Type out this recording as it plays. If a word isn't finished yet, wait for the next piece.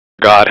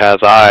God has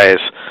eyes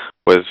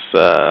was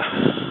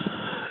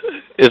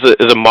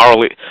is a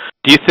morally.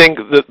 Do you think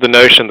that the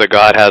notion that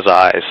God has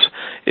eyes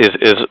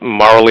is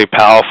morally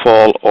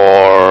powerful,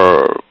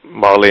 or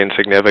morally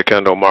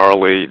insignificant, or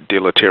morally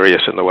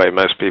deleterious in the way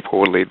most people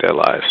would lead their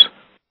lives?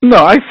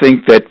 No, I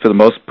think that for the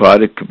most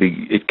part, it could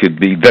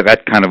be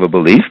that kind of a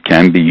belief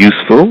can be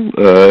useful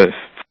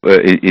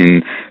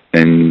in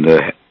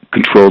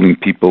controlling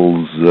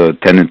people's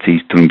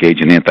tendencies to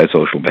engage in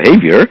antisocial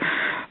behavior,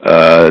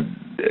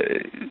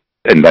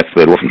 and that's the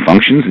way it often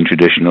functions in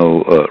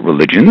traditional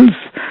religions.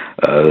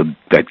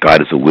 That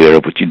God is aware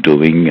of what you're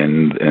doing,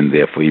 and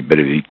therefore you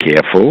better be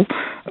careful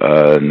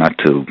not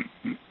to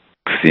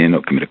sin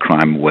or commit a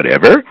crime or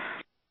whatever.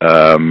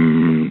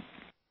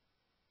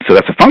 So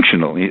that's a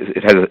functional.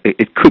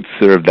 It could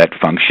serve that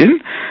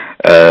function,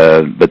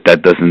 but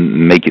that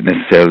doesn't make it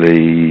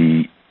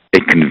necessarily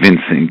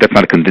that's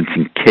not a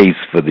convincing case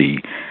for the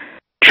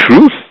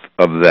truth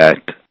of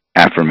that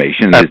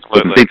affirmation. There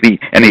doesn't seem to be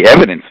any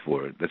evidence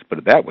for it. Let's put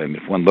it that way. I mean,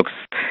 if one looks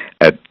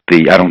at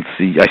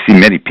I see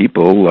many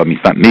people,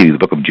 it's not me, the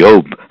book of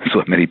Job,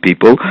 so many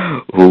people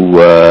who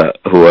are,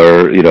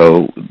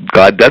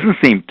 God doesn't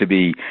seem to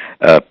be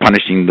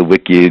punishing the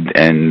wicked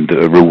and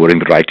rewarding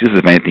the righteous.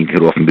 If anything, it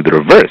could often be the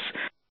reverse.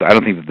 So I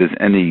don't think that there's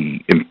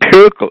any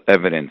empirical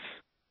evidence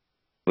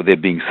for there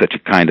being such a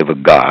kind of a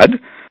God.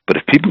 But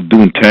if people do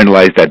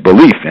internalize that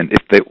belief, and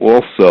if they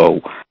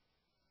also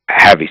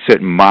have a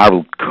certain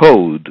moral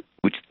code,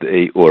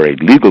 or a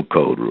legal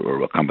code,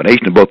 or a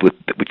combination of both,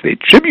 which they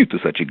attribute to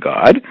such a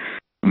God,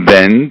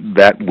 then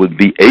that would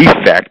be a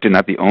factor,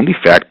 not the only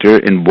factor,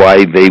 in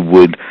why they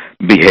would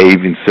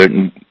behave in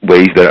certain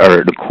ways that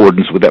are in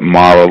accordance with that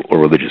moral or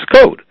religious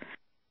code.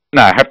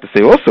 Now, I have to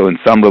say also, in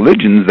some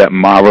religions, that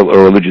moral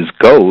or religious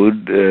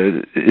code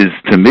is,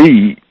 to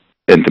me,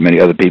 and to many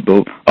other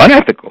people,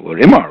 unethical or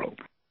immoral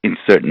in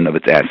certain of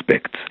its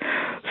aspects.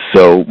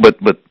 So, but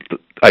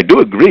I do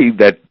agree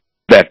that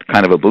that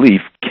kind of a belief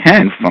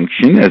can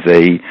function as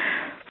a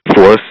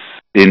force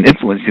in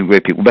influencing the way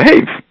people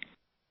behave.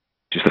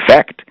 Just a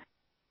fact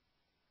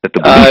that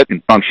the belief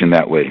can function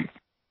that way.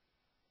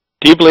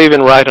 Do you believe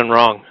in right and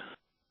wrong?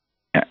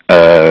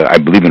 I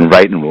believe in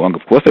right and wrong.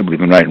 Of course I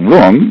believe in right and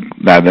wrong.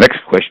 Now, the next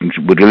question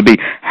would really be,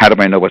 how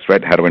do I know what's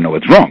right? How do I know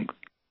what's wrong?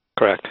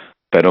 Correct.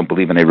 I don't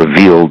believe in a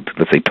revealed,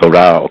 let's say,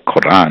 Torah or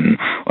Quran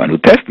or New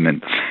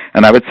Testament.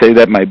 And I would say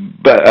that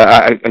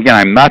again,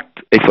 I'm not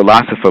a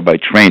philosopher by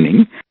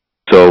training,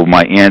 so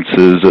my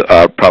answers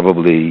are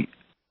probably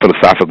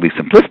philosophically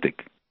simplistic.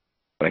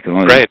 But I can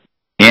only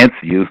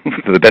answer you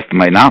to the best of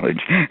my knowledge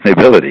and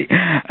ability.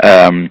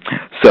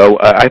 So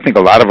I think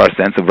a lot of our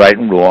sense of right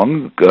and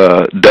wrong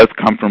does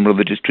come from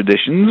religious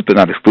traditions, but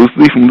not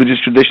exclusively from religious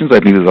traditions.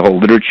 I think there's a whole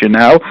literature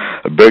now,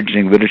 a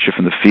burgeoning literature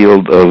from the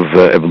field of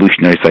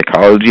evolutionary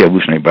psychology,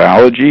 evolutionary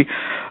biology,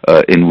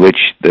 in which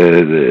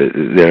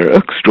there are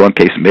a strong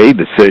case made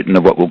that certain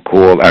of what we'll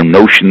call our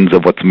notions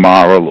of what's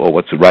moral or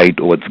what's right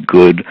or what's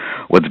good,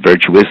 what's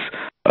virtuous,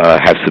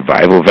 have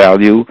survival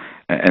value,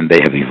 and they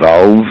have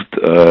evolved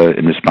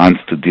in response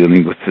to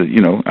dealing with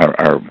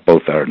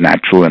both our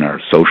natural and our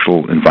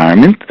social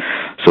environment.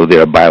 So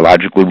there are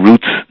biological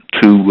roots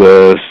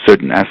to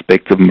certain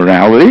aspects of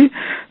morality.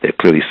 There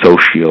are clearly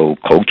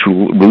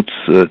socio-cultural roots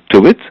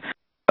to it.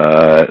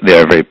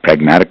 There are very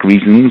pragmatic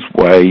reasons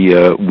why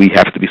we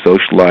have to be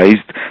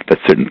socialized, that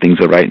certain things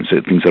are right and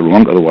certain things are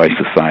wrong, otherwise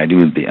society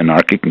would be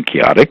anarchic and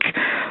chaotic.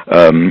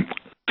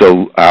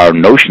 So our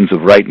notions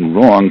of right and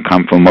wrong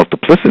come from a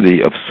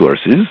multiplicity of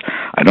sources.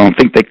 I don't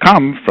think they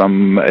come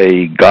from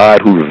a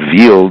God who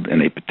revealed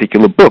in a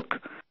particular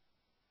book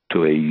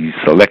to a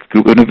select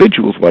group of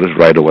individuals what is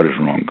right or what is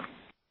wrong.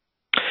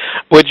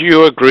 Would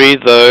you agree,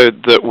 though,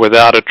 that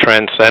without a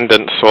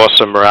transcendent source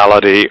of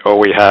morality, or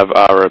we have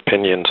our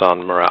opinions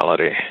on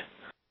morality?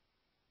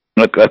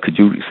 Could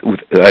you?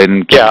 I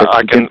didn't get yeah,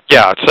 I can.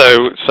 Yeah.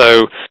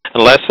 So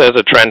unless there's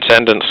a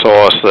transcendent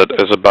source that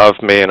is above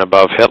me and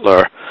above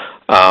Hitler,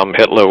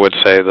 Hitler would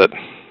say that.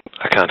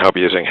 I can't help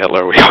using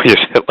Hitler. We all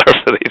use Hitler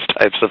for these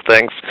types of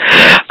things.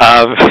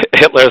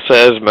 Hitler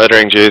says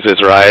murdering Jews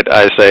is right.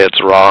 I say it's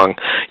wrong.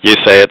 You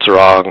say it's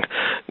wrong.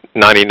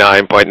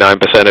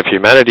 99.9% of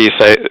humanity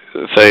say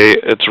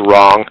it's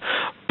wrong,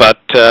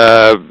 but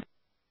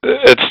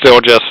it's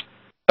still just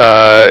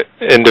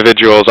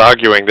individuals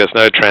arguing. There's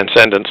no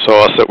transcendent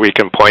source that we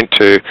can point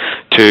to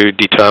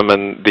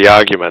determine the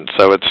argument.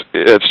 So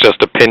it's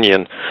just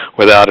opinion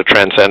without a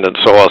transcendent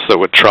source that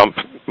would trump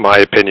my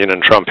opinion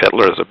and trump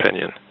Hitler's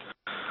opinion.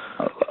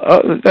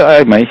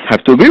 I might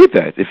have to agree with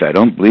that. If I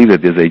don't believe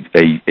that there's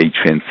a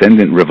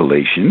transcendent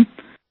revelation,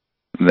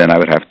 then I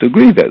would have to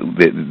agree that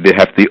there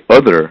have to be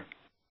other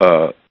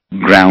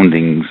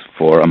groundings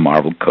for a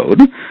moral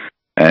code,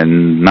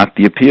 and not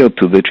the appeal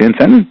to the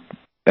transcendent.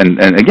 And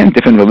again,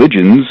 different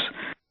religions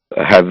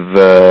have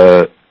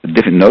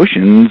different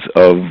notions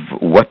of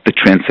what the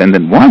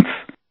transcendent wants,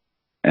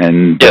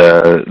 and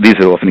these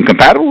are often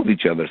incompatible with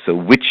each other. So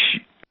which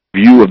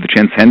view of the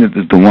transcendent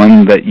is the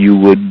one that you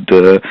would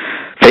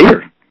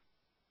favor?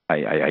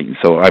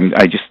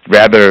 I just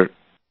rather, if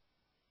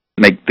I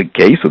make the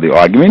case or the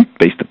argument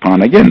based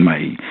upon, again,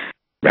 my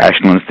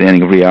rational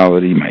understanding of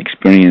reality, my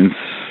experience,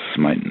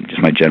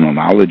 just my general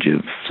knowledge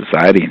of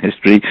society and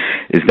history,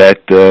 is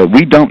that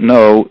we don't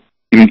know,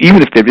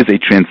 even if there is a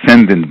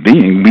transcendent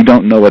being, we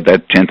don't know what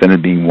that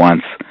transcendent being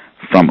wants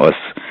from us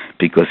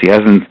because he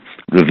hasn't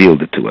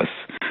revealed it to us.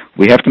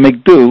 We have to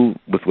make do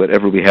with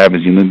whatever we have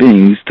as human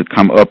beings to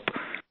come up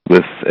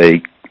with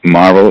a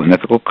moral and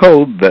ethical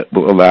code that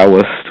will allow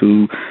us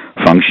to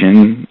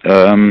function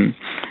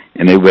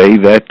in a way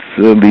that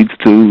leads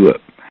to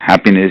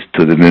happiness,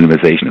 to the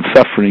minimization of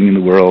suffering in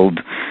the world,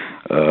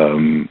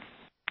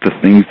 to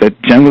things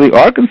that generally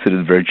are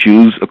considered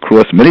virtues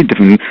across many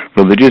different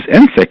religious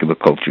and secular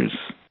cultures.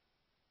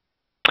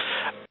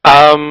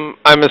 I'm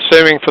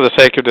assuming for the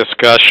sake of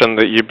discussion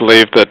that you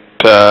believe that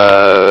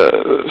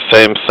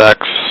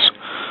same-sex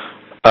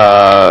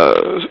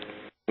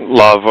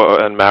love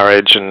and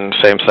marriage and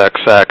same-sex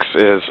sex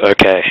is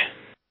okay.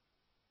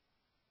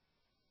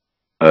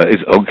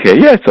 It's okay.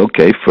 Yeah, it's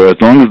okay for as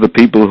long as the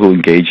people who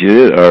engage in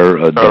it are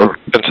adults,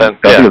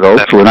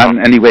 adults who are not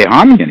in any way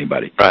harming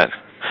anybody. Right.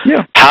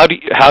 Yeah. How do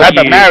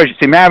you marriage?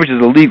 See, marriage is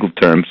a legal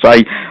term, so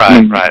I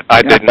don't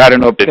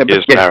know.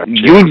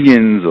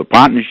 Unions or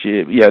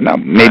partnership. Yeah, no,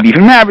 maybe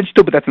even marriage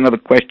too, but that's another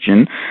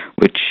question.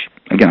 Which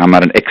again, I'm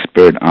not an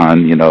expert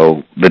on.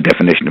 The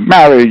definition of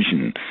marriage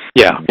and.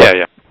 Yeah.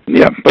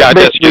 But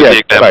just use the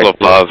example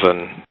of love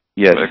and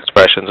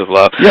expressions of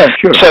love. Yeah,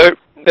 sure. So,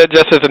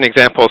 just as an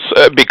example,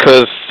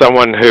 because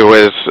someone who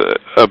is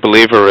a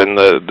believer in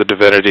the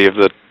divinity of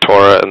the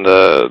Torah and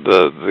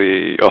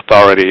the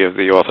authority of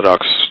the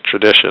Orthodox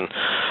tradition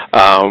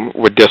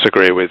would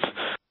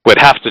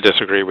have to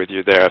disagree with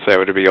you there if they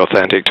were to be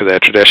authentic to their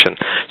tradition.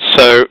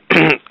 So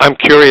I'm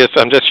curious,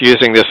 I'm just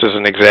using this as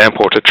an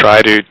example to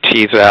try to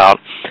tease out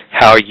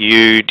how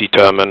you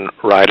determine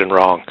right and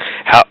wrong.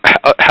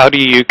 How do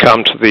you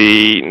come to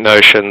the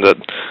notion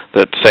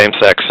that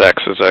same-sex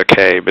sex is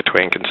okay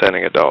between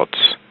consenting adults?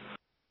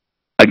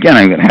 Again,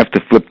 I'm going to have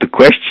to flip the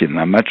question.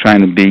 I'm not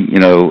trying to be,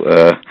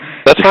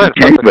 That's fine.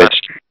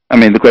 I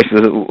mean, the question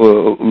is,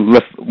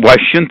 why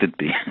shouldn't it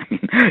be? I mean,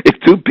 if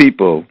two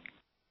people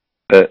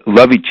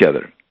love each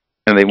other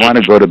and they want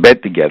to go to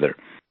bed together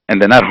and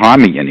they're not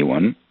harming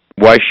anyone,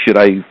 why should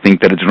I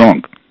think that it's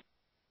wrong?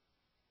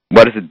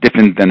 What is it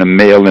different than a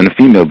male and a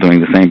female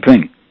doing the same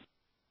thing?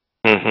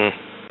 Mm-hmm.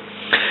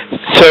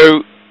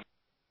 So,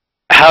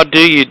 how do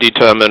you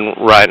determine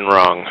right and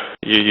wrong?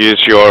 You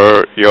use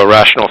your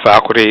rational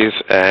faculties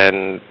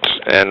and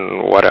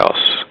what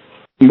else?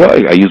 Well,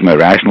 I use my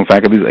rational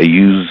faculties. I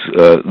use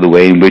the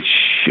way in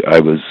which I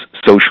was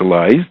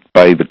socialized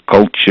by the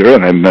culture,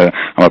 and I'm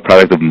a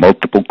product of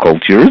multiple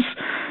cultures.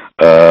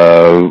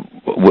 A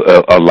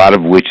lot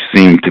of which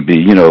seem to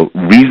be,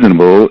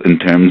 reasonable in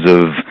terms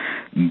of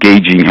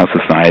gauging how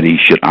society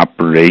should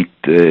operate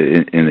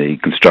in a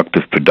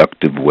constructive,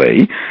 productive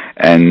way.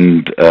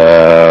 And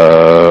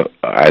as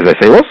I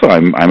say, also,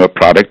 I'm a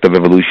product of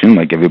evolution,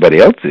 like everybody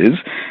else is.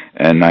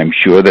 And I'm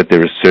sure that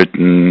there are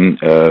certain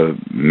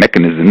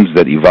mechanisms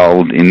that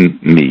evolved in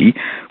me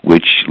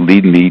which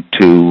lead me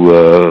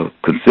to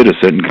consider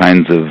certain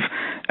kinds of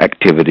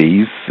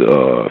activities,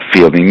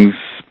 feelings,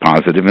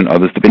 positive, and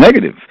others to be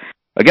negative.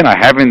 Again, I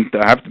have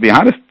to be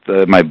honest,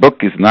 my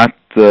book is not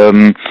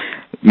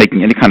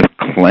making any kind of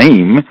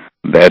claim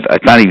that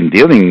it's not even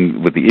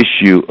dealing with the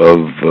issue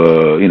of,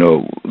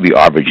 the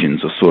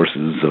origins or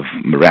sources of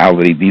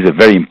morality. These are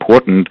very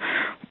important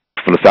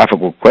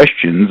philosophical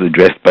questions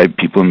addressed by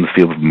people in the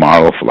field of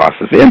moral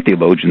philosophy and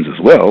theologians as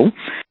well.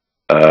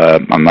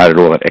 I'm not at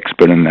all an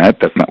expert in that.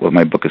 That's not what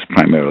my book is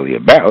primarily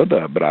about.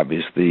 But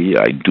obviously,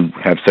 I do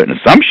have certain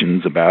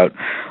assumptions about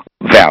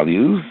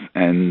values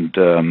and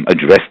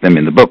address them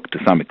in the book to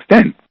some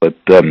extent. But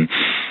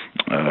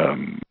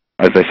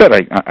as I said,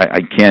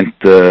 I can't.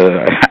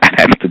 I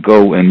have to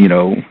go and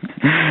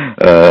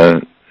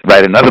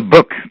write another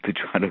book to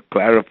try to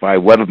clarify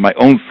what are my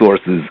own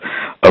sources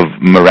of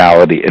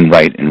morality and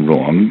right and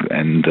wrong.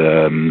 And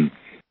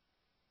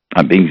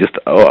I'm being just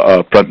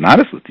upfront and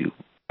honest with you.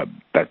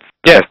 That's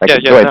I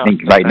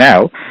think right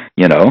now.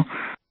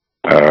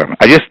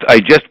 I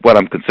just what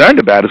I'm concerned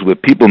about is where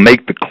people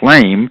make the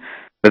claim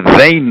that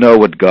they know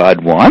what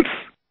God wants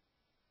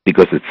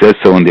because it says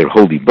so in their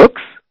holy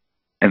books,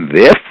 and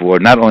therefore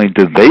not only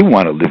do they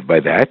want to live by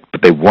that,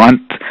 but they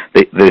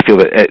feel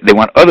that they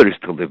want others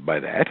to live by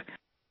that,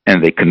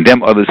 and they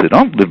condemn others who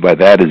don't live by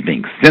that as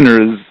being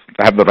sinners.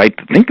 They have the right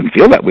to think and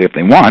feel that way if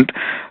they want.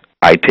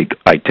 I take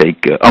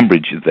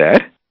umbrage at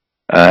that,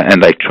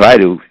 and I try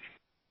to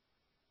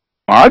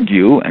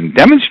argue and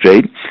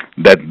demonstrate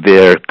that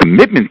their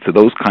commitment to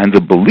those kinds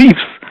of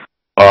beliefs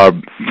are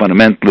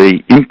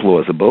fundamentally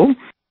implausible,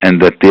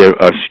 and that there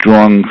are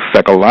strong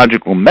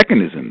psychological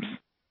mechanisms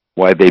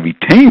why they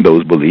retain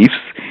those beliefs,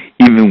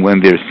 even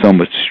when there's so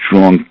much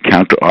strong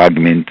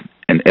counter-argument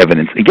and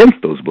evidence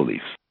against those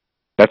beliefs.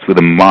 That's where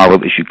the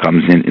moral issue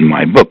comes in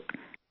my book,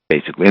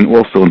 basically. And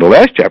also in the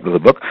last chapter of the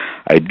book,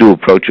 I do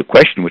approach a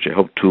question which I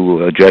hope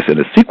to address in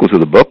a sequel to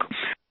the book.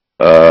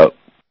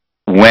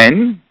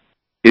 When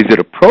is it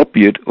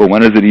appropriate, or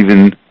when is it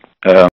even